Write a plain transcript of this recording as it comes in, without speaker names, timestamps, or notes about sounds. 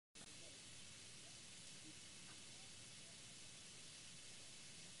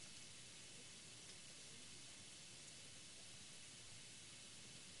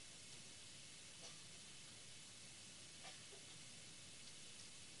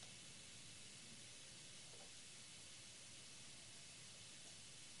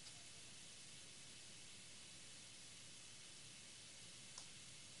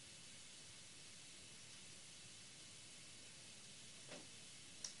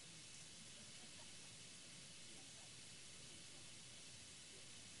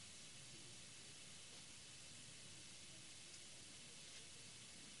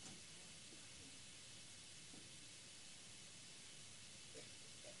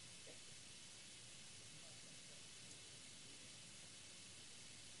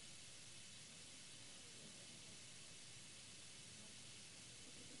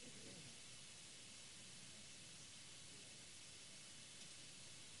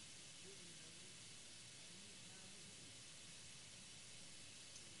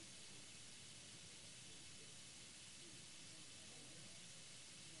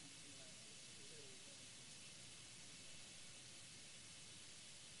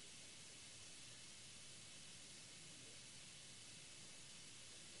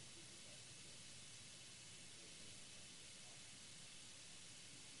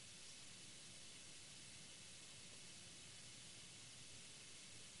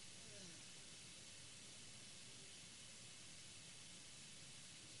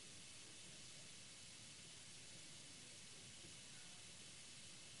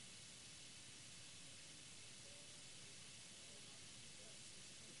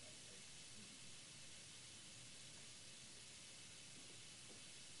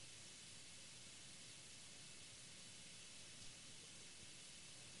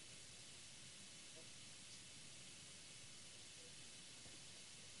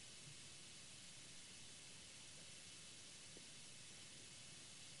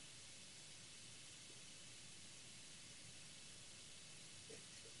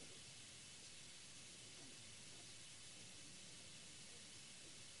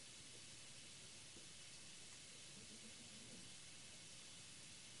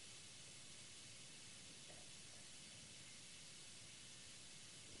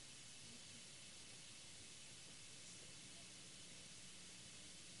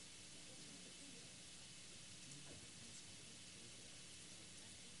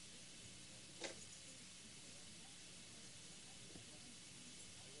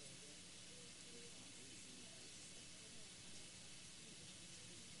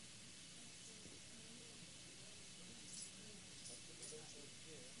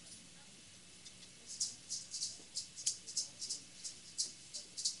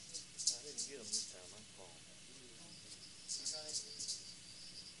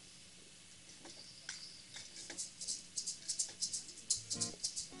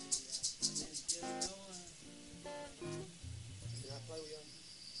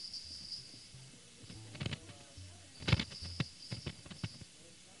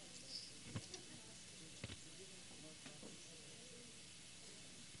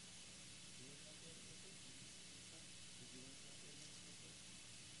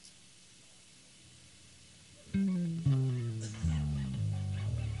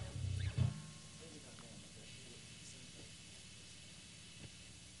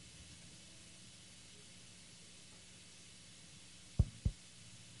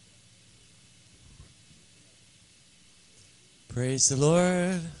Praise the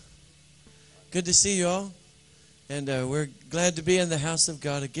Lord. Good to see you all. And we're glad to be in the house of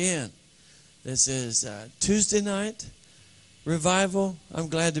God again. This is Tuesday night revival. I'm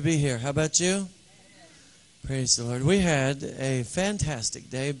glad to be here. How about you? Praise the Lord. We had a fantastic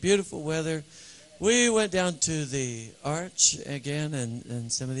day, beautiful weather. We went down to the arch again, and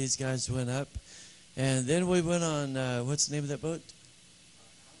some of these guys went up. And then we went on, what's the name of that boat?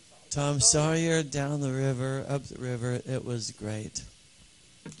 Tom Sawyer, down the river, up the river. It was great.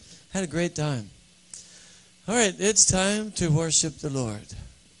 Had a great time. All right, it's time to worship the Lord.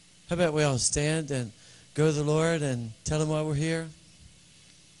 How about we all stand and go to the Lord and tell him why we're here?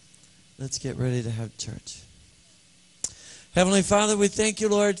 Let's get ready to have church. Heavenly Father, we thank you,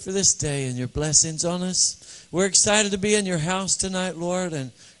 Lord, for this day and your blessings on us. We're excited to be in your house tonight, Lord,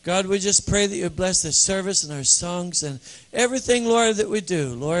 and God, we just pray that you bless this service and our songs and everything, Lord, that we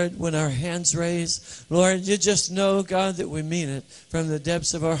do. Lord, when our hands raise, Lord, you just know, God, that we mean it from the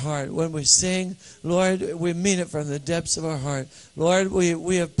depths of our heart. When we sing, Lord, we mean it from the depths of our heart. Lord,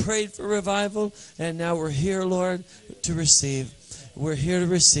 we have prayed for revival, and now we're here, Lord, to receive. We're here to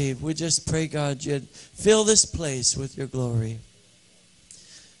receive. We just pray, God, you'd fill this place with your glory.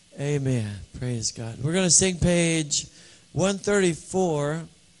 Amen. Praise God. We're going to sing page 134.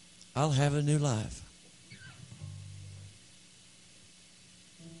 I'll have a new life.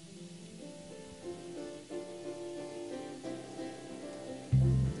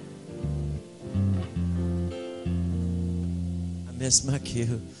 I missed my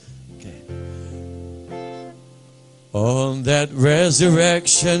cue. Okay. On that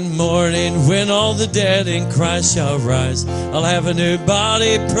resurrection morning, when all the dead in Christ shall rise, I'll have a new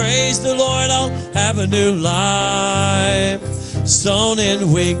body. Praise the Lord. I'll have a new life. Sown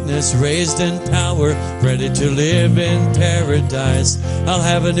in weakness, raised in power, ready to live in paradise. I'll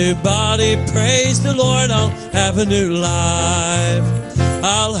have a new body, praise the Lord, I'll have a new life.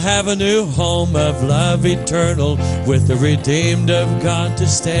 I'll have a new home of love eternal, with the redeemed of God to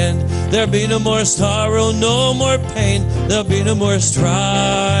stand. There'll be no more sorrow, no more pain, there'll be no more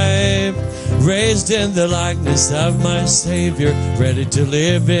strife. Raised in the likeness of my Savior, ready to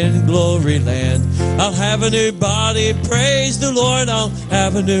live in glory land. I'll have a new body, praise the Lord, I'll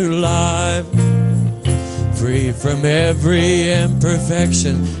have a new life. Free from every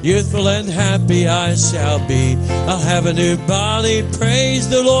imperfection, youthful and happy I shall be. I'll have a new body, praise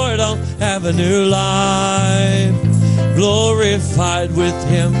the Lord, I'll have a new life. Glorified with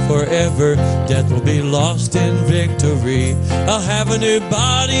him forever, death will be lost in victory. I'll have a new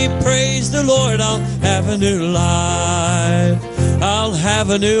body, praise the Lord, I'll have a new life. I'll have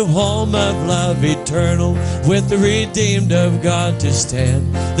a new home of love eternal, with the redeemed of God to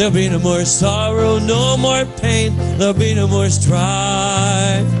stand. There'll be no more sorrow, no more pain, there'll be no more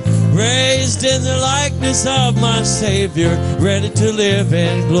strife. Raised in the likeness of my Savior, ready to live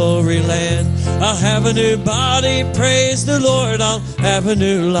in glory land. I'll have a new body, praise the Lord, I'll have a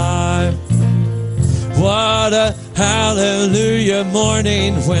new life. What a hallelujah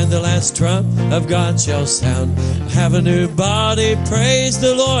morning, when the last trump of God shall sound. I'll have a new body, praise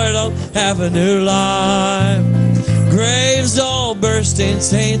the Lord, I'll have a new life. Graves all bursting,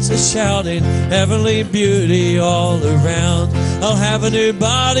 saints are shouting, heavenly beauty all around. I'll have a new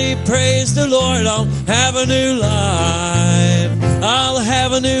body, praise the Lord, I'll have a new life. I'll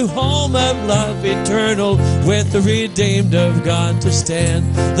have a new home of love eternal, with the redeemed of God to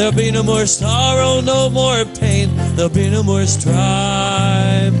stand. There'll be no more sorrow, no more pain, there'll be no more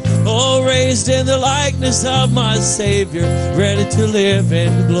strife. Oh, raised in the likeness of my Savior, ready to live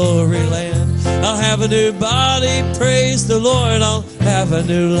in glory land. I'll have a new body, praise the Lord, I'll have a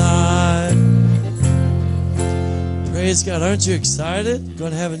new life. Praise God. Aren't you excited?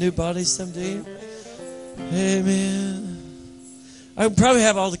 Going to have a new body someday? Amen. I can probably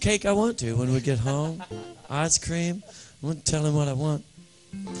have all the cake I want to when we get home. Ice cream. I won't tell him what I want.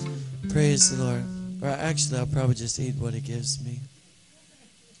 Praise the Lord. Or actually, I'll probably just eat what he gives me,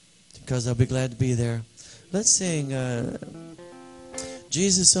 because I'll be glad to be there. Let's sing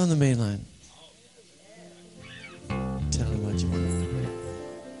Jesus on the Main Line. Tell him what you want.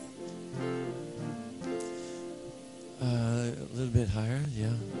 A little bit higher,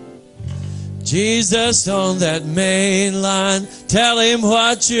 yeah. Jesus on that main line, tell him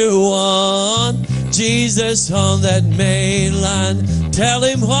what you want. Jesus on that main line, tell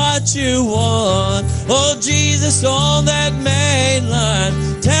him what you want. Oh, Jesus on that main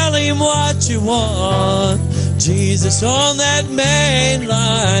line, tell him what you want. Jesus on that main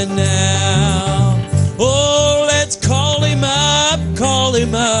line now. Oh, let's call him up, tell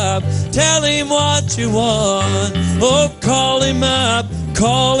him what you want. Oh, call him up,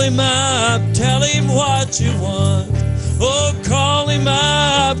 tell him what you want. Oh, call him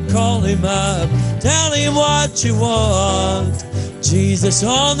up, call him up. Tell him what you want. Jesus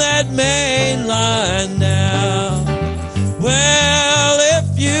on that main line now. Well,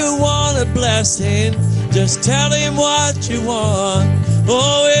 if you want a blessing, just tell him what you want.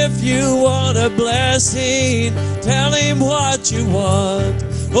 Oh, if you want a blessing, tell him what you want.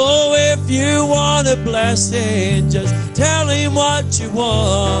 Oh, if you want a blessing, just tell him what you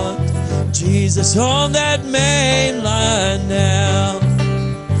want. Jesus on that main line now.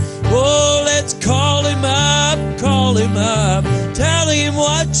 Oh, let's call him up, call him up. Tell him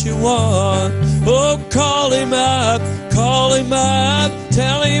what you want. Oh, call him up, call him up.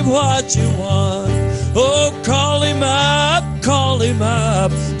 Tell him what you want. Oh, call him up, call him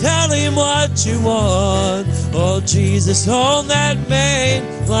up. Tell him what you want. Oh, Jesus on that main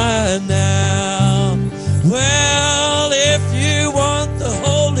line now. Well, if you want the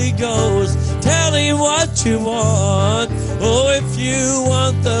Holy Ghost, tell him what you want. Oh, if you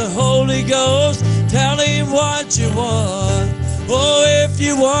want the Holy Ghost, tell him what you want. Oh, if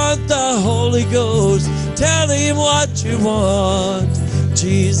you want the Holy Ghost, tell him what you want.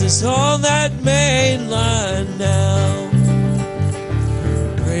 Jesus on that main line now.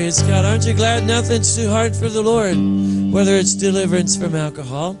 Praise God. Aren't you glad nothing's too hard for the Lord? Whether it's deliverance from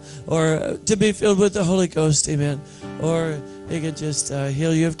alcohol or to be filled with the Holy Ghost, amen. Or he could just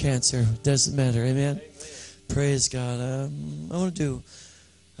heal you of cancer. Doesn't matter, amen. Praise God. I want to do,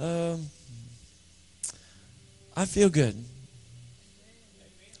 I feel good.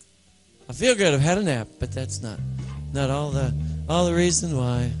 I feel good. I've had a nap, but that's not all the reason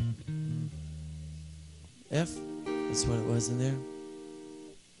why. F, that's what it was in there.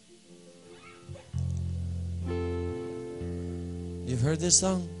 You've heard this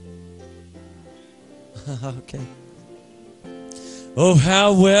song? Okay. Oh,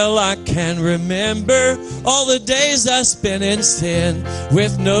 how well I can remember all the days I spent in sin,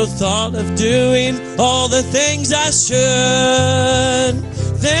 with no thought of doing all the things I should.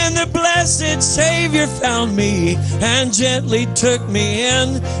 Then the blessed Savior found me and gently took me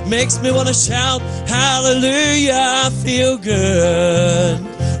in. Makes me want to shout, hallelujah, I feel good.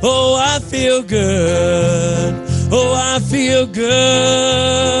 Oh, I feel good. Oh, I feel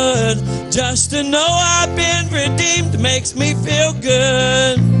good. Just to know I've been redeemed makes me feel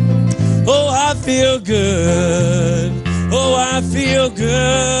good. Oh, I feel good. Oh, I feel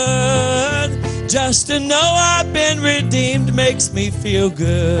good. Just to know I've been redeemed makes me feel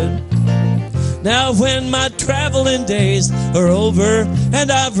good. Now when my traveling days are over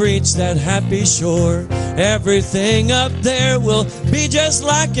and I've reached that happy shore, everything up there will be just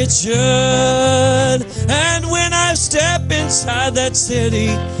like it should. And when I step inside that city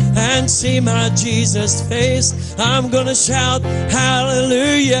and see my Jesus face, I'm gonna shout,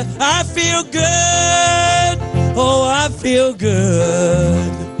 hallelujah, I feel good. Oh, I feel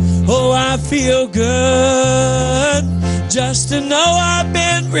good. Oh, I feel good. Just to know I've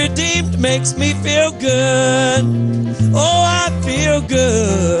been redeemed makes me feel good. Oh, I feel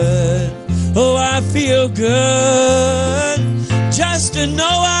good. Oh, I feel good. Just to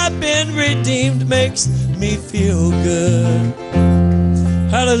know I've been redeemed makes me feel good.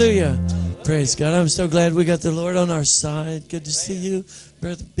 Hallelujah. Praise God. I'm so glad we got the Lord on our side. Good to see you,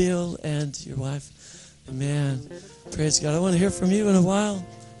 Brother Bill, and your wife. Amen. Praise God. I want to hear from you in a while.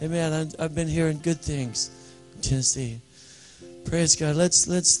 Amen. I've been hearing good things in Tennessee. Praise God. Let's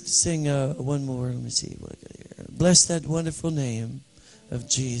sing one more. Let me see what I got here. Bless that wonderful name of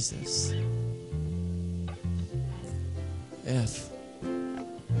Jesus. F.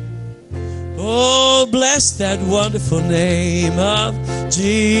 Oh, bless that wonderful name of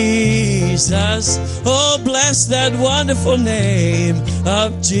Jesus. Oh, bless that wonderful name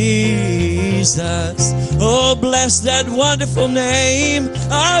of Jesus. Oh, bless that wonderful name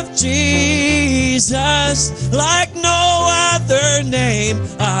of Jesus. Like no other name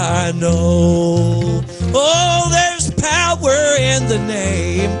I know. Oh, there's power in the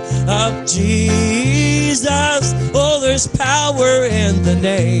name of Jesus. Oh, there's power in the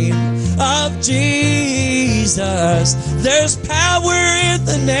name of Jesus. There's power in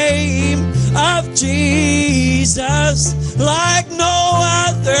the name of Jesus. Like no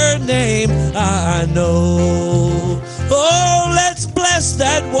other name I know. Oh, let's bless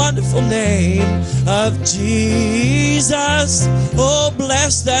that wonderful name of Jesus. Oh,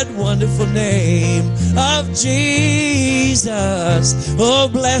 bless that wonderful name of Jesus. Oh,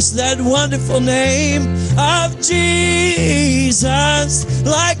 bless that wonderful name of Jesus.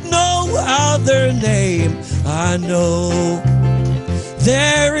 Like no other name I know.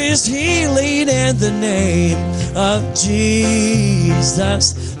 There is healing in the name of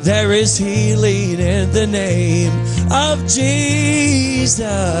Jesus. There is healing in the name of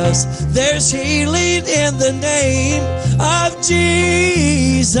Jesus. There's healing in the name of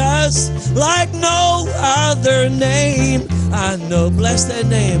Jesus, like no other name. I know, bless that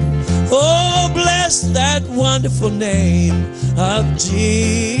name. Oh, bless that wonderful name of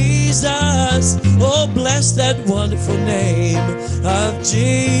Jesus. Oh, bless that wonderful name of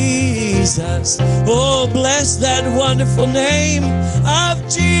Jesus. Oh, bless that wonderful name of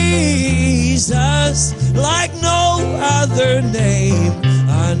Jesus, like no other name.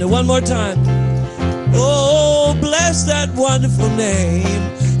 I know, one more time. Oh, bless that wonderful name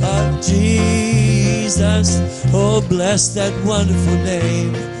of Jesus. Oh, bless that wonderful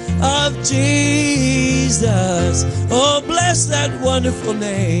name of Jesus. Oh, bless that wonderful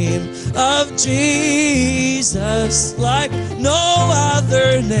name of Jesus, like no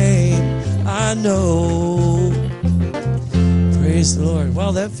other name I know. Praise the Lord. Wow,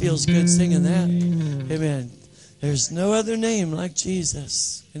 that feels good singing that. Amen. There's no other name like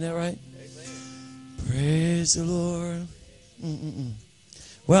Jesus. Isn't that right? Praise the Lord.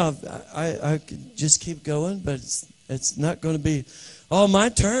 Well, I could just keep going, but it's not going to be all my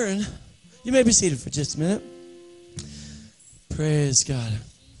turn. You may be seated for just a minute. Praise God.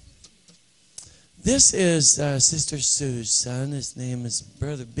 This is Sister Sue's son. His name is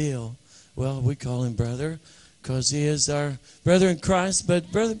Brother Bill. Well, we call him brother because he is our brother in Christ.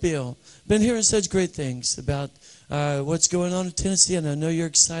 But Brother Bill, been hearing such great things about what's going on in Tennessee, and I know you're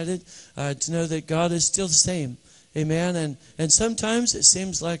excited to know that God is still the same. Amen. And sometimes it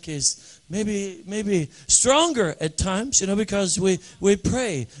seems like He's maybe stronger at times, because we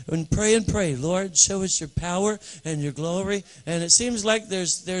pray and pray and pray. Lord, show us your power and your glory. And it seems like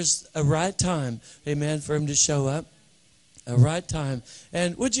there's a right time, amen, for Him to show up. A right time.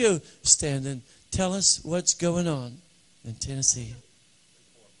 And would you stand and tell us what's going on in Tennessee?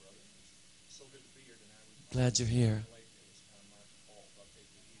 Glad you're here.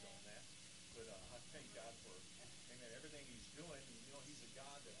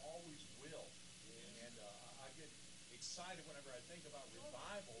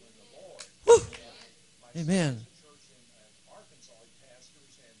 Amen. Church in Arkansas,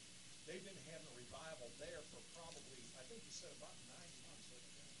 pastors, and they've been having a revival there for probably, I think you said about 9 months.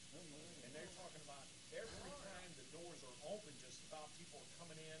 And they're talking about every time the doors are open, just about people are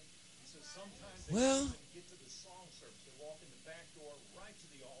coming in. He says sometimes they don't even get to the song service. They walk in the back door right to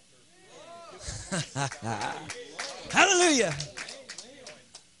the altar. Hallelujah.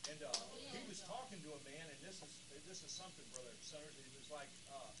 And he was talking to a man, and this is something, Brother Centers. He was like,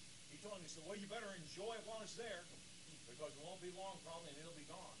 he told him, he said, well, you better enjoy it while it's there, because it won't be long probably, and it'll be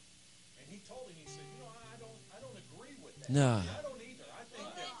gone. And he told him, he said, I don't agree with that. No. I don't either. I think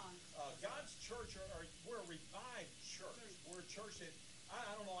that God's church, we're a revived church. We're a church that,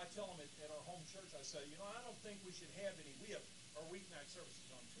 I don't know, I tell them at our home church, I say, I don't think we should have we have our weeknight services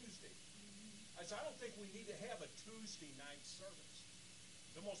on Tuesday. I said, I don't think we need to have a Tuesday night service.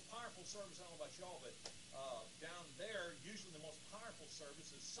 The most powerful service, I don't know about y'all, but down there, usually the most powerful service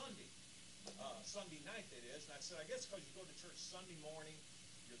is Sunday. Sunday night, that is. And I said, I guess because you go to church Sunday morning,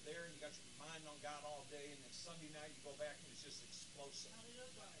 you're there and you got your mind on God all day, and then Sunday night you go back and it's just explosive.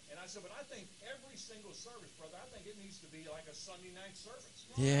 And I said, but I think every single service, brother, I think it needs to be like a Sunday night service.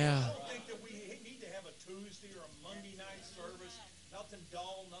 Yeah. I don't think that we need to have a Tuesday or a Monday night service. Nothing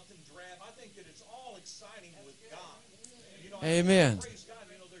dull, nothing drab. I think that it's all exciting with God. Amen. Praise God.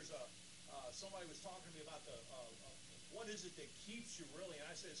 There's somebody was talking to me about what is it that keeps you really? And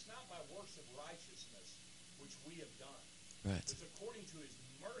I said, it's not by works of righteousness, which we have done. Right. It's according to His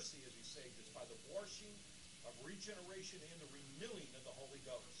mercy as He saved us, by the washing of regeneration and the renewing of the Holy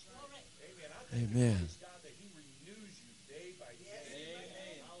Ghost. Amen. I thank praise God that He renews you day by day.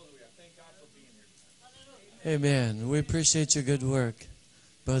 Amen. Hallelujah. I thank God for being here tonight. Amen. We appreciate your good work,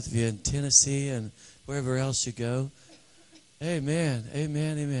 both of you in Tennessee and wherever else you go. Amen.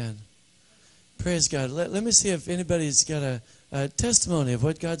 Amen. Amen. Praise God. Let me see if anybody's got a testimony of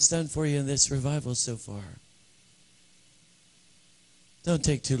what God's done for you in this revival so far. Don't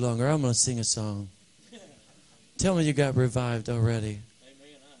take too long, or I'm going to sing a song. Tell me you got revived already.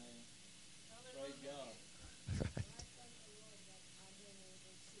 Amen. I am. Praise God. Right.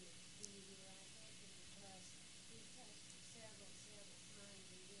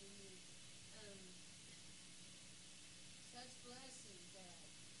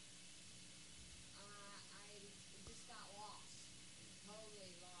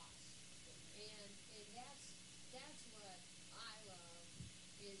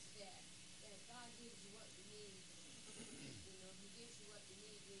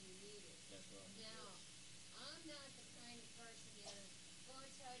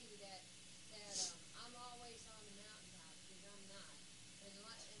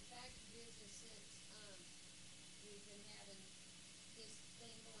 been having this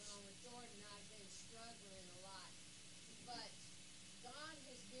thing going on with Jordan. I've been struggling a lot. But God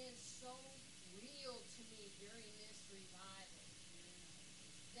has been so real to me during this revival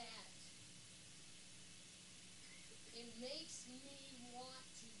that it makes me want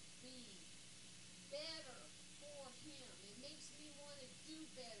to be better for Him. It makes me want to do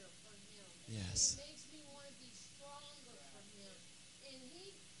better for Him. Yes. It makes me want to be stronger for Him. And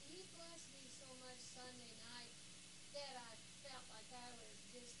He blessed me so much Sunday night that I felt like I was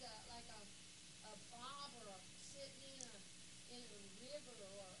just like a bobber sitting in a river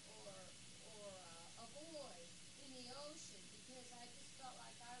or a void in the ocean, because I just felt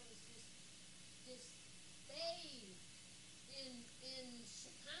like I was just bathed in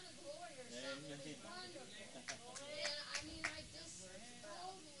Shekinah glory or something. It was wonderful. And I mean, I just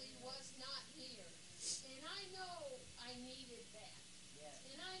totally was not here. And I know I needed that.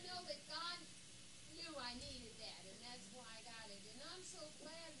 And I know that God knew I needed that, and that's why I got it. And I'm so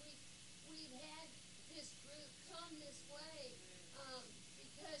glad we've had this group come this way,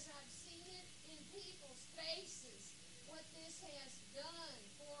 because I've seen it in people's faces what this has done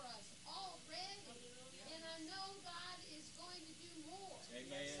for us already. And I know God is going to do more.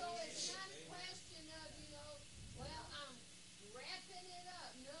 Amen. So it's not a question of, well, I'm wrapping it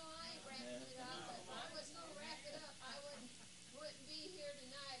up. No, I ain't wrapping it up. If I was going to wrap it up, I wouldn't be here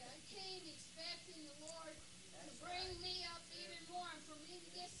tonight. I came expecting the Lord to bring me up even more, and for me to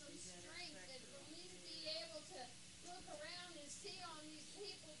get some strength, and for me to be able to look around and see on these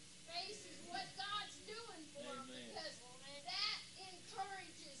people's faces what God's doing for them, because that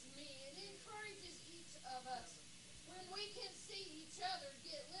encourages me. It encourages each of us when we can see each other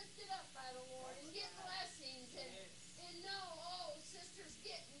get lifted up by the Lord and get blessings and know, oh, sister's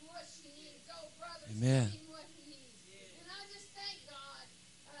getting what she needs, oh, brother's Amen. getting what he needs. And I just thank God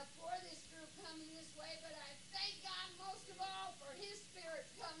for this group coming this way, but I thank God most of all for His Spirit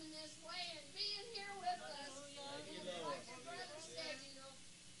coming this way and being here with us. And like your brother said,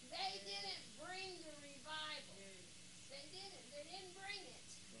 they didn't bring the revival. They didn't bring it.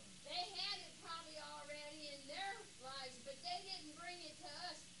 They had it probably already in their lives, but they didn't bring it to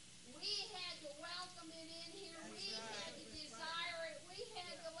us. We had to welcome it in here. We had to desire it. We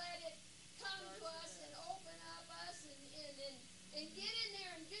had to let it come to us and open up us and get in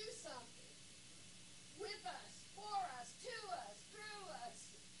there and do something with us, for us, to us, through us.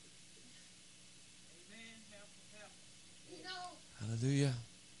 Amen. Help. Hallelujah.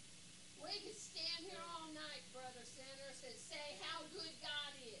 We could stand here all night, Brother Sanders, and say how good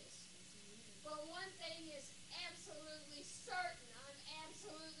God is. But one thing is absolutely certain, I'm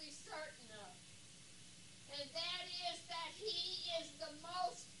absolutely certain of, and that is that He is the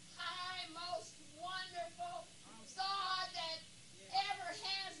most high, most wonderful God that ever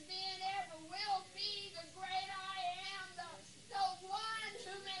has been, ever will be, the great I am, the one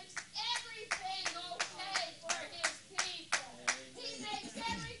who makes everything okay for His people. He makes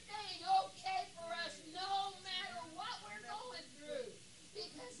everything okay for us, no matter what we're going through,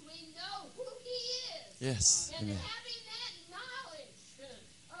 because we know who He is. Yes. And Amen. having that knowledge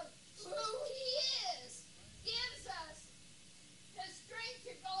of who He is gives us the strength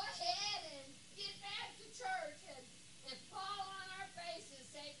to go ahead and get back to church and fall on our faces and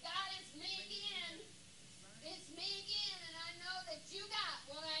say, God, it's me again. It's me again, and I know that you got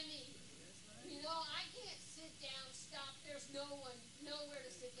what I need. I can't sit down, stop. There's nowhere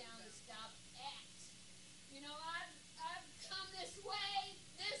to sit down and stop, act. I've come this way,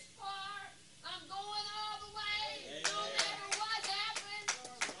 this far. I'm going all the way, no matter what happens.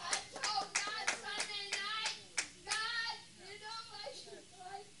 I told God Sunday night, God,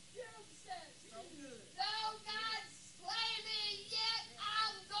 like Jim said, though God slay me, yet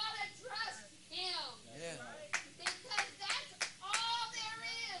I'm going to trust Him. Yeah. Because that's all there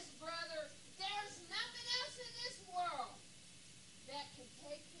is, brother. There's nothing else in this world that can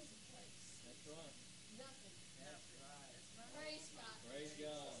take His place. That's right. Nothing. That's right. Praise God. Praise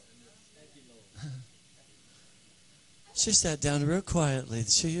God. Thank you, Lord. She sat down real quietly.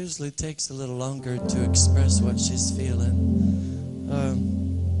 She usually takes a little longer to express what she's feeling.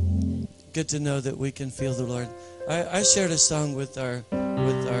 Good to know that we can feel the Lord. I shared a song with our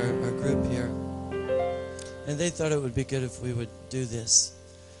group here, and they thought it would be good if we would do this.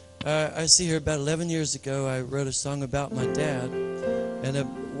 I see here about 11 years ago, I wrote a song about my dad,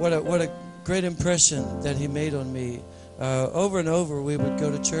 and what a great impression that he made on me. Over and over, we would go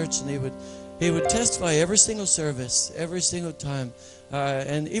to church, and he would testify every single service, every single time.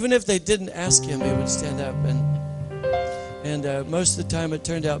 And even if they didn't ask him, he would stand up. And most of the time, it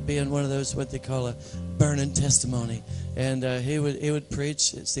turned out being one of those, what they call a burning testimony. And he would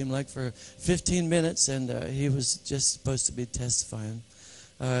preach, it seemed like, for 15 minutes, and he was just supposed to be testifying.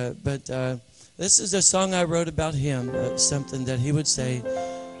 But this is a song I wrote about him, something that he would say.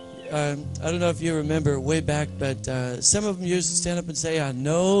 I don't know if you remember way back, but some of them used to stand up and say, I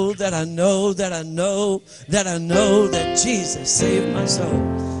know that I know that I know that I know that Jesus saved my soul.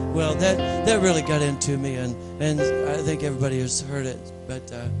 Well, that really got into me, and I think everybody has heard it.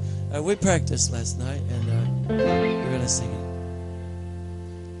 But we practiced last night, and we're going to sing it.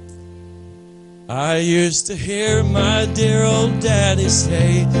 I used to hear my dear old daddy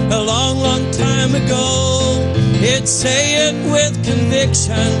say a long, long time ago, he'd say it with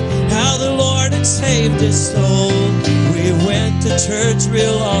conviction, how the Lord had saved his soul. We went to church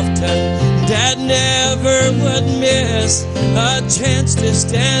real often. Dad never would miss a chance to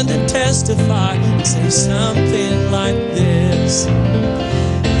stand and testify and say something like this.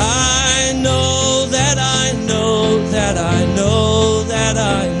 I know that I know that I know that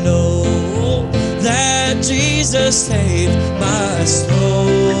I know that Jesus saved my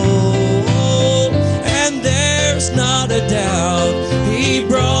soul, and there's not a doubt he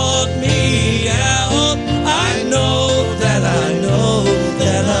brought me out. I know that I know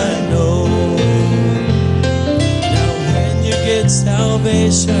that I know. Now when you get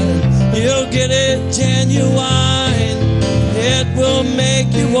salvation, you'll get it genuine. It will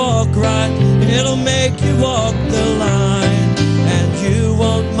make you walk right, it'll make you walk the line, and you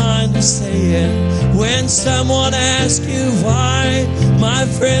won't mind to say it when someone asks you why. My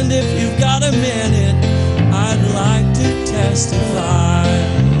friend, if you've got a minute, I'd like to testify.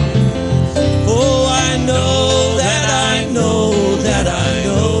 Oh, I know that I know that I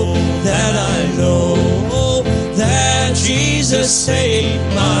know that I know that Jesus saved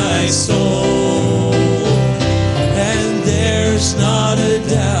my soul, and there's not a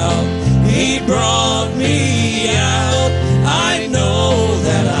doubt he brought me out. I know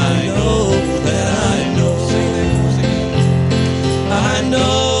that I know that I know. I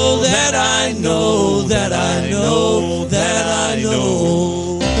know that I know that I know that I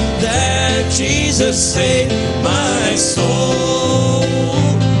know that Jesus saved my soul,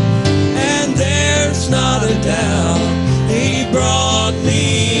 and there's not a doubt he brought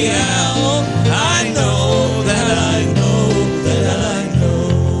me out. I know that I know that I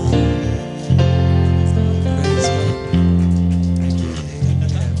know.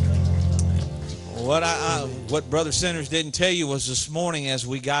 What Brother Centers didn't tell you was this morning as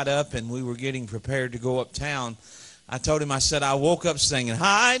we got up and we were getting prepared to go uptown, I told him, I said, I woke up singing,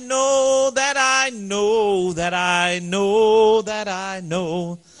 I know that I know that I know that I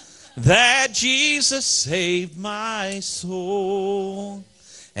know that Jesus saved my soul,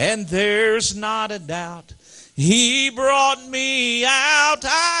 and there's not a doubt he brought me out.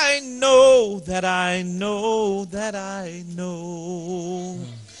 I know that I know that I know.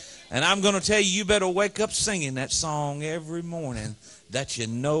 And I'm going to tell you, you better wake up singing that song every morning, that you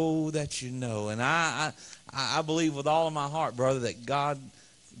know that you know. And I believe with all of my heart, brother, that God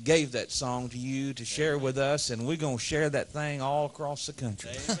gave that song to you to share with us, and we're going to share that thing all across the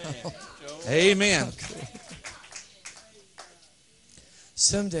country. Amen. Amen.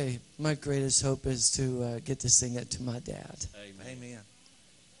 Someday, my greatest hope is to get to sing it to my dad. Amen.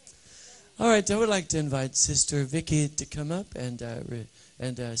 All right, I would like to invite Sister Vicky to come up and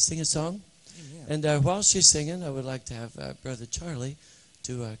sing a song. Amen. And while she's singing, I would like to have Brother Charlie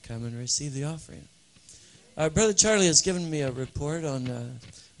to come and receive the offering. Brother Charlie has given me a report on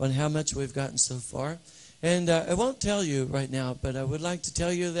how much we've gotten so far. And I won't tell you right now, but I would like to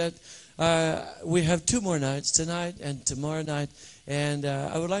tell you that we have 2 more nights, tonight and tomorrow night. And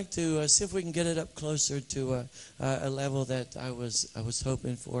I would like to see if we can get it up closer to a level that I was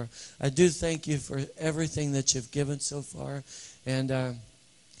hoping for. I do thank you for everything that you've given so far. And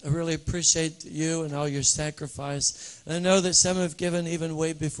I really appreciate you and all your sacrifice. I know that some have given even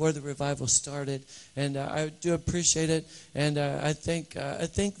way before the revival started, and I do appreciate it. And I thank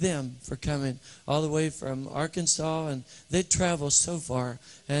them for coming all the way from Arkansas, and they travel so far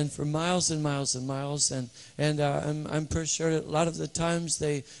and for miles and miles and miles. And I'm pretty sure that a lot of the times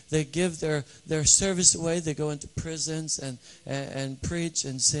they give their service away. They go into prisons and preach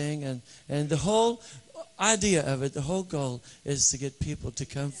and sing, and the whole idea of it, the whole goal is to get people to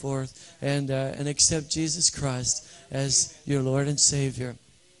come forth and accept Jesus Christ as your Lord and Savior.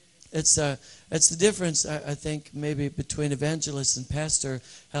 It's the difference, I think, maybe between evangelist and pastor,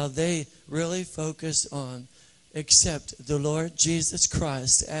 how they really focus on accept the Lord Jesus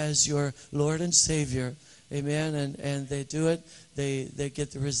Christ as your Lord and Savior. Amen. And they do it, they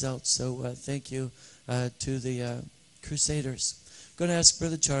get the results. So thank you to the Crusaders. I'm going to ask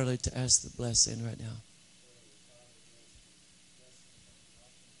Brother Charlie to ask the blessing right now.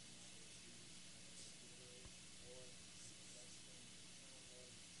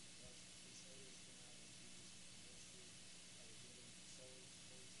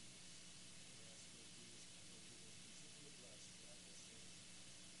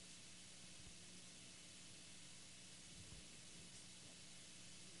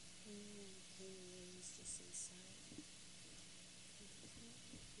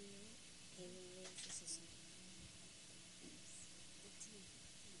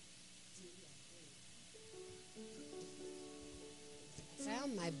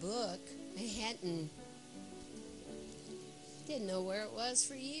 Found my book. I didn't know where it was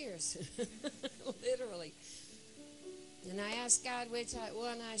for years, literally. And I asked God which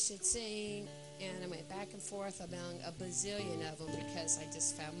one I should sing, and I went back and forth among a bazillion of them because I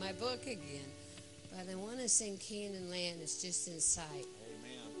just found my book again. But I want to sing Canaan Land. It's just in sight.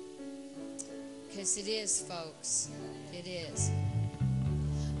 Because it is, folks. It is.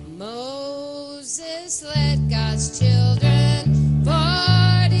 Moses led God's children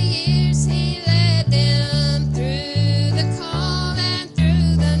 40 years. He led them through the cold and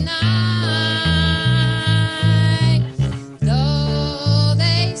through the night. Though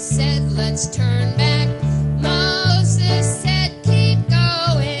they said, let's turn back, Moses said, keep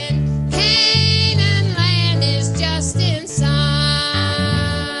going. Canaan land is just in sight.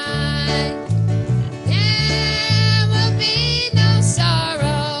 There will be no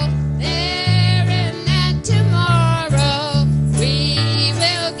sorrow there in that tomorrow. We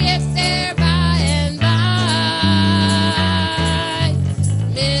will get there by and by.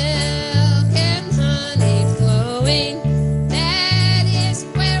 Milk and honey flowing, that is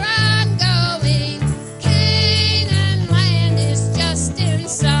where I'm going. Canaan land is just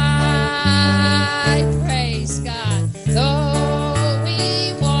inside. Praise God. Though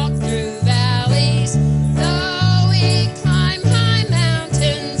we walk through valleys, though we climb high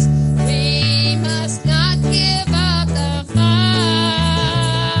mountains, we must not give up the fight.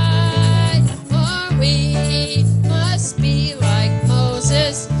 For we must be like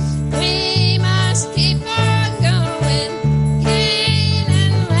Moses. We must keep on going.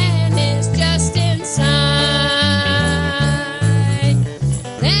 Canaan land is just inside.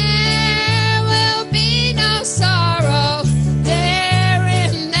 There will be no sorrow there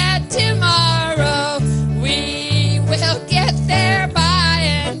in that tomorrow. We will get there by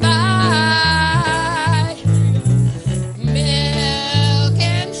and by. Milk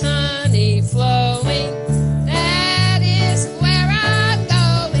and honey flowing, that is where I'm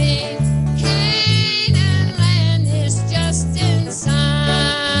going. Canaan land is just inside.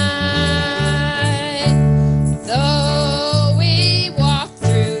 Though we walk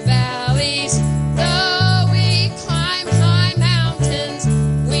through valleys, though we climb high mountains,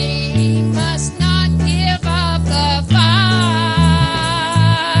 we must not give up the fight.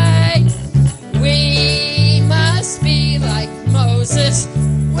 We must be like Moses.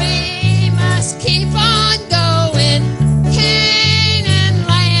 We must keep on going. Canaan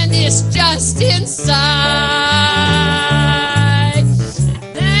land is just inside.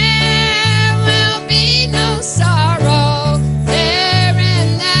 There will be no sorrow there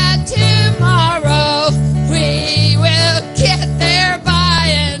in that tomorrow. We will get there by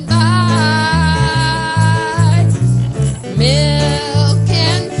and by. Milk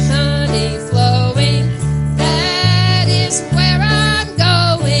and honey flowing, that is where I'm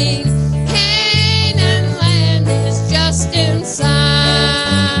going. Canaan land is just inside.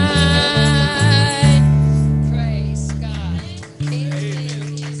 Praise God.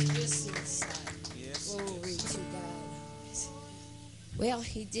 Canaan land is just inside. Glory to God. Well,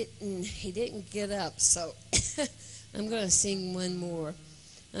 he didn't get up, so I'm going to sing one more.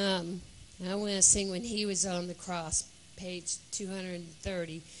 I want to sing When He Was on the Cross, page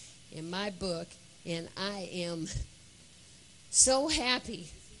 230 in my book, and I am so happy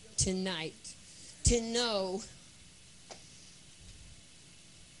tonight to know.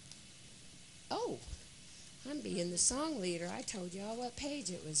 Oh, I'm being the song leader. I told y'all what page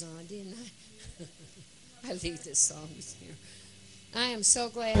it was on, didn't I? I lead the songs here. I am so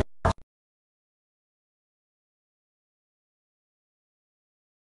glad.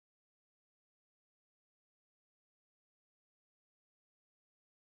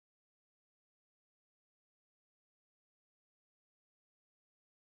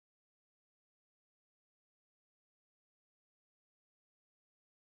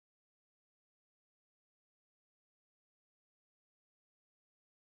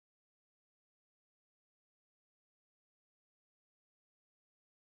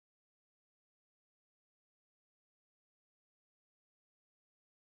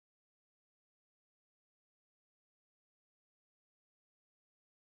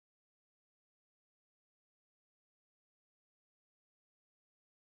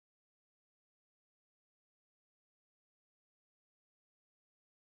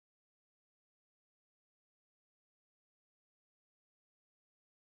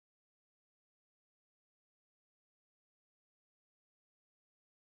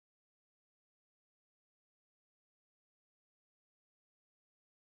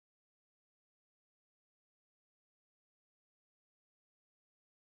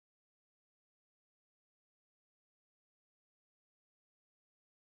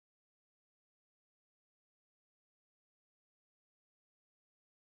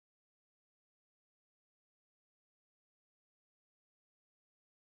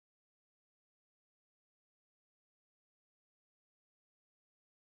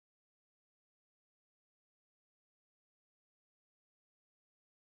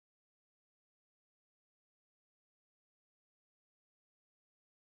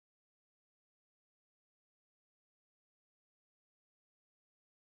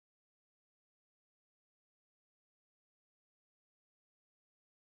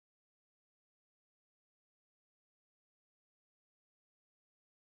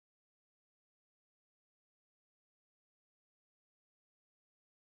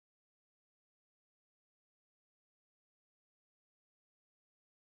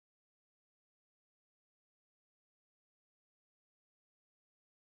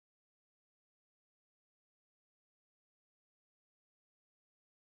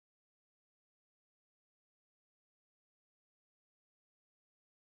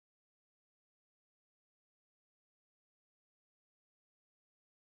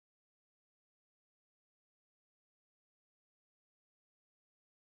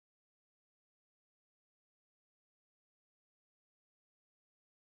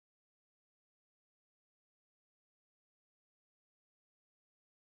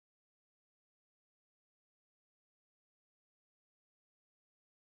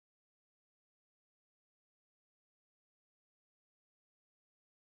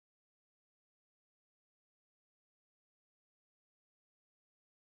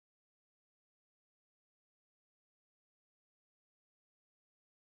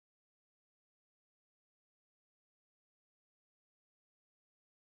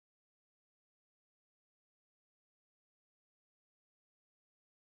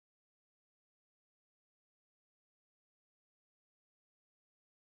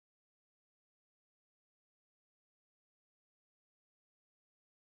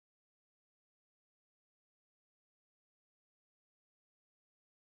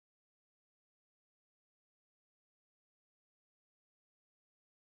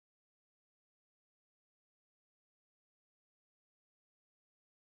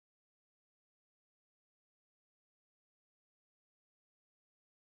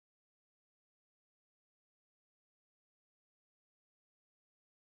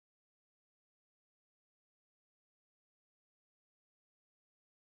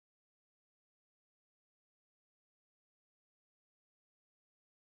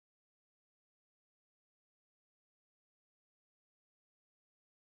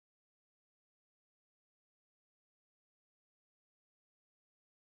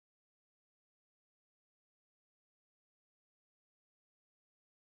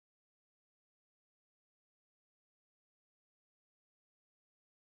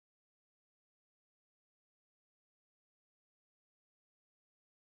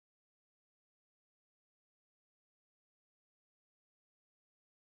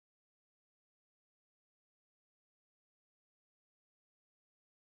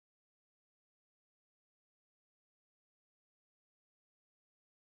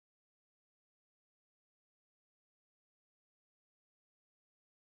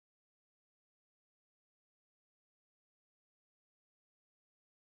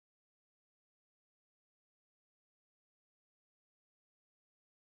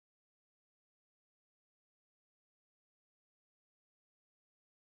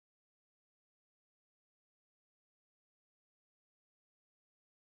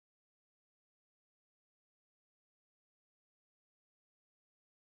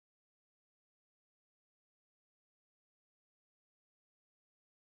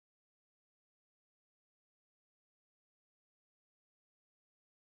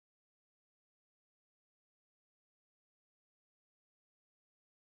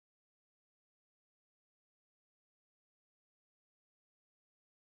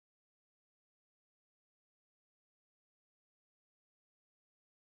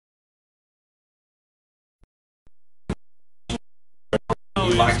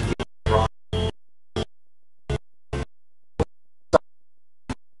 you'd like to get right.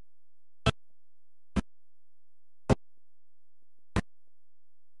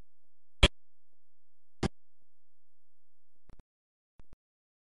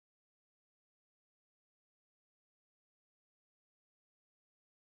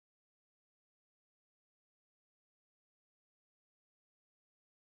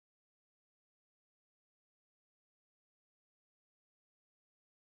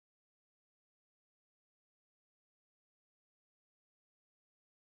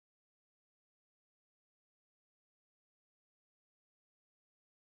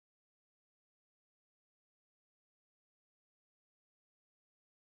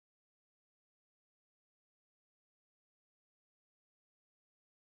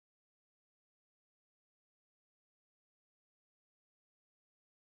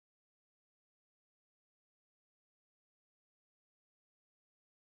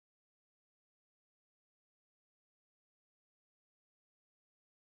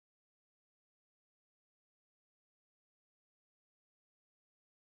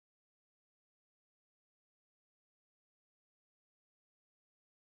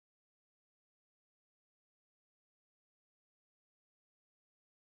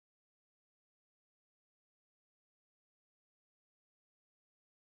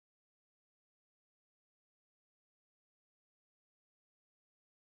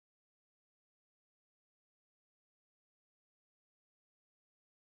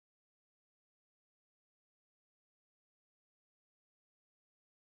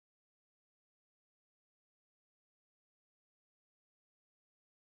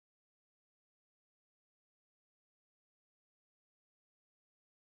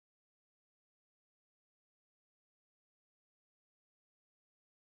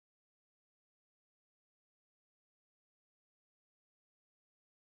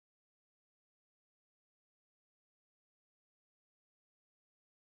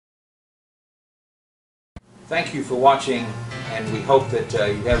 Thank you for watching, and we hope that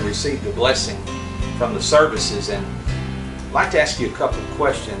you have received a blessing from the services. And I'd like to ask you a couple of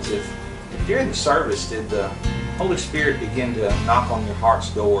questions. If during the service did the Holy Spirit begin to knock on your heart's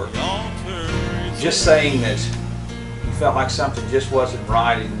door, just saying that you felt like something just wasn't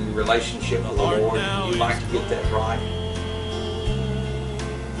right in your relationship with the Lord and you'd like to get that right,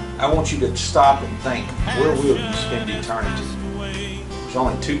 I want you to stop and think, where will you spend eternity? There's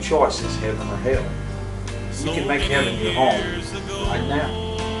only two choices, heaven or hell. You can make heaven your home right now.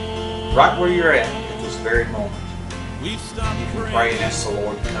 Right where you're at this very moment. You can pray and ask the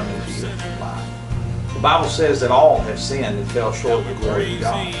Lord to come into your life. The Bible says that all have sinned and fell short of the glory of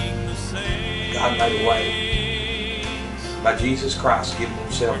God. God made a way by Jesus Christ giving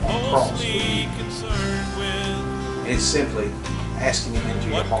Himself on the cross for you. And it's simply asking Him into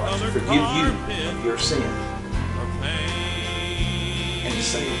your heart to forgive you of your sin and to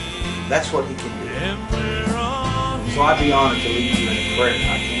save you. That's what He can do. So I'd be honored to lead you in a prayer.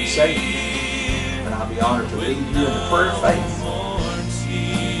 I can't save you, but I'll be honored to lead you in a prayer of faith.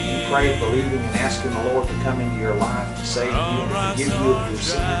 You pray, believing and asking the Lord to come into your life to save you and forgive you of your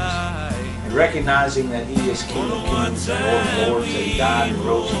sins. And recognizing that He is King of Kings and Lord of Lords, that He died and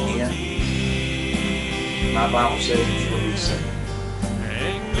rose again. My Bible says that you will be saved.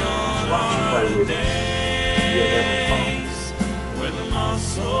 So why don't you pray with me? Dear Heavenly Father,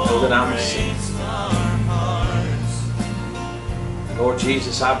 know that I'm a sinner. Lord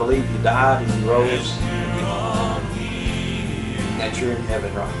Jesus, I believe You died and You rose again, and that You're in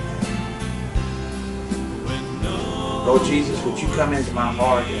heaven right now. Lord Jesus, would You come into my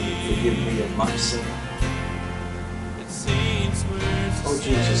heart and forgive me of my sin? Lord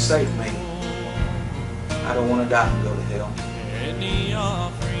Jesus, save me. I don't want to die and go to hell.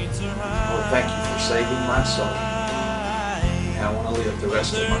 Lord, thank You for saving my soul. And I want to live the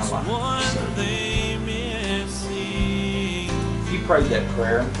rest of my life to serve You. If you prayed that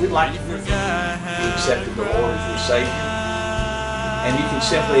prayer, we'd like to hear from you. You accepted the Lord as your Savior. And you can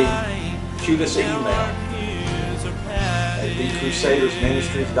simply shoot us an email at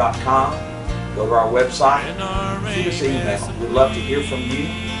thecrusadersministries.com. Go to our website, shoot us an email. We'd love to hear from you. You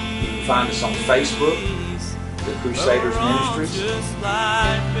can find us on Facebook, The Crusaders Ministries,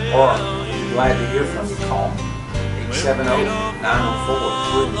 or we'd be glad to hear from you. Call me,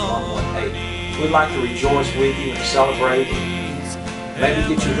 870-904-3118. We'd like to rejoice with you and celebrate. Maybe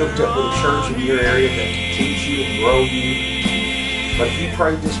get you hooked up with a church in your area that can teach you and grow you. But if you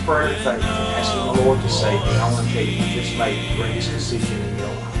prayed this prayer of faith and asking the Lord to save you, I want to tell you, you just made the greatest decision in your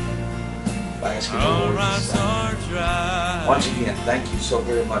life by asking the Lord to save you. Once again, thank you so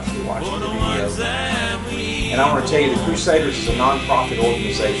very much for watching the video. And I want to tell you, the Crusaders is a non-profit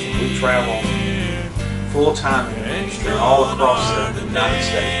organization. We travel full-time in ministry all across the United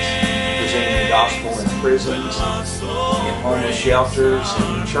States, presenting the gospel in prisons, in homeless shelters,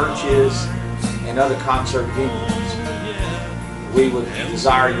 in churches, and other concert venues. We would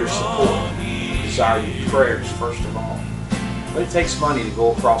desire your support, desire your prayers first of all. But it takes money to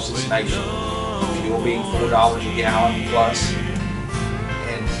go across this nation. Fuel being $4 a gallon plus,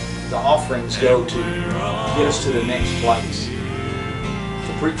 and the offerings go to get us to the next place,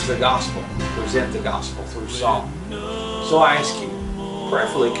 to preach the gospel, present the gospel through song. So I ask you,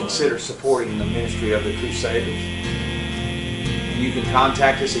 prayerfully consider supporting the ministry of the Crusaders. And you can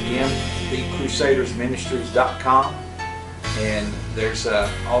contact us again, thecrusadersministries.com, and there's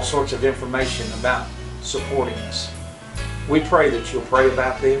all sorts of information about supporting us. We pray that you'll pray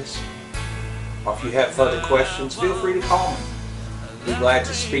about this, or if you have further questions, feel free to call me. I'd be glad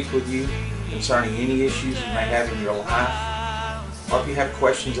to speak with you concerning any issues you may have in your life, or if you have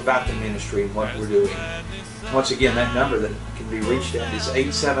questions about the ministry and what we're doing. Once again, that number that can be reached at is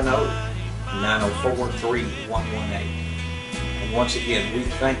 870-904-3118. And once again, we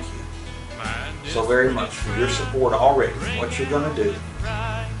thank you so very much for your support already, what you're going to do,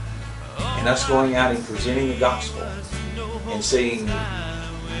 and us going out and presenting the gospel and seeing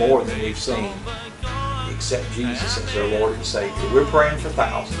more than we've seen except Jesus as our Lord and Savior. We're praying for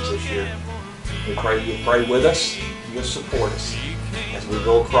thousands this year. We pray you'll pray with us, you'll support us as we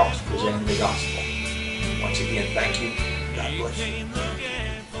go across presenting the gospel. Once again, thank you. God bless you.